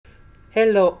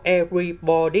Hello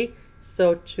everybody.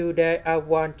 So today I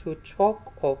want to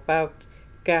talk about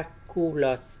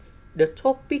calculus. The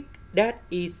topic that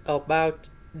is about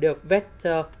the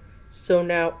vector. So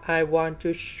now I want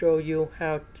to show you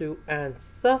how to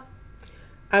answer.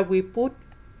 I will put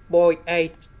boy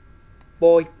A,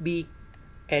 boy B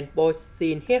and boy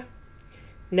C in here.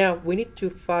 Now we need to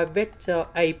find vector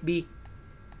AB.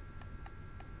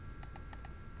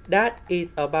 That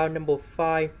is about number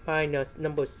 5 minus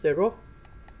number 0.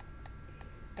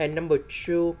 And number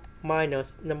 2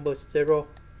 minus number 0.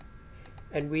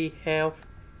 And we have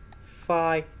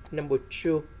 5 number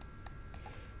 2.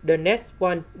 The next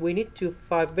one, we need to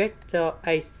find vector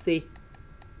AC.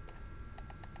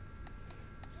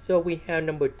 So we have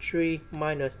number 3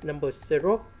 minus number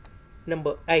 0.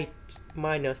 Number 8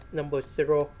 minus number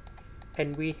 0.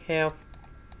 And we have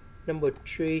number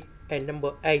 3 and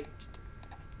number 8.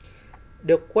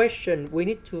 The question, we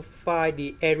need to find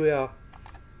the area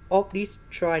of this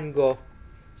triangle.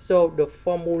 So the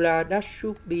formula that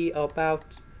should be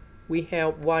about, we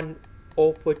have 1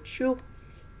 over 2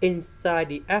 inside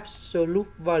the absolute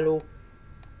value,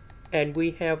 and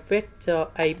we have vector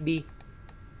AB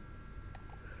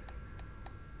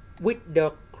with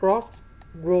the cross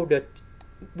produced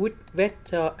with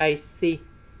vector AC.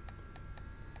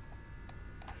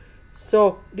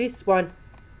 So this one,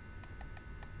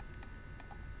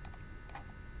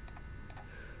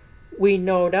 we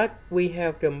know that we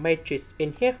have the matrix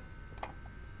in here.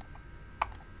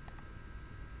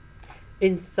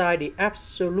 Inside the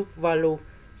absolute value,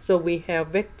 so we have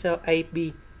vector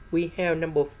AB. We have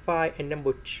number 5 and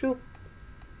number 2.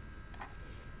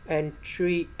 And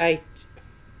 3, 8.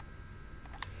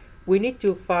 We need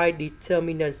to find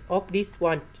determinants of this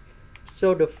one.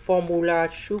 So the formula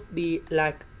should be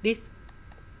like this.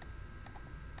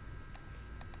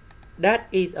 That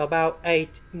is about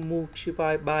 8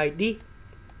 multiplied by D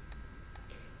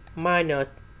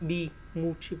minus B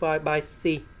multiplied by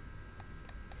C.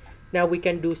 Now we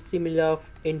can do similar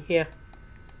in here.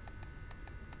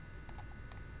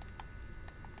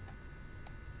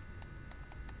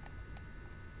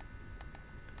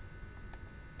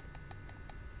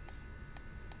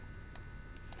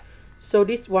 So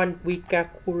this one we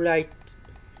calculate.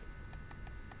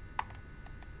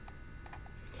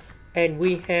 And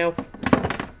we have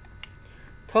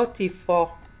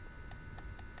 34.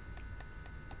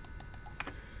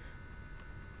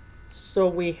 So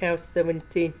we have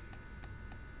 17.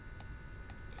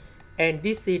 And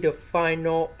this is the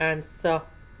final answer.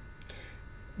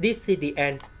 This is the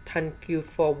end. Thank you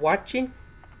for watching.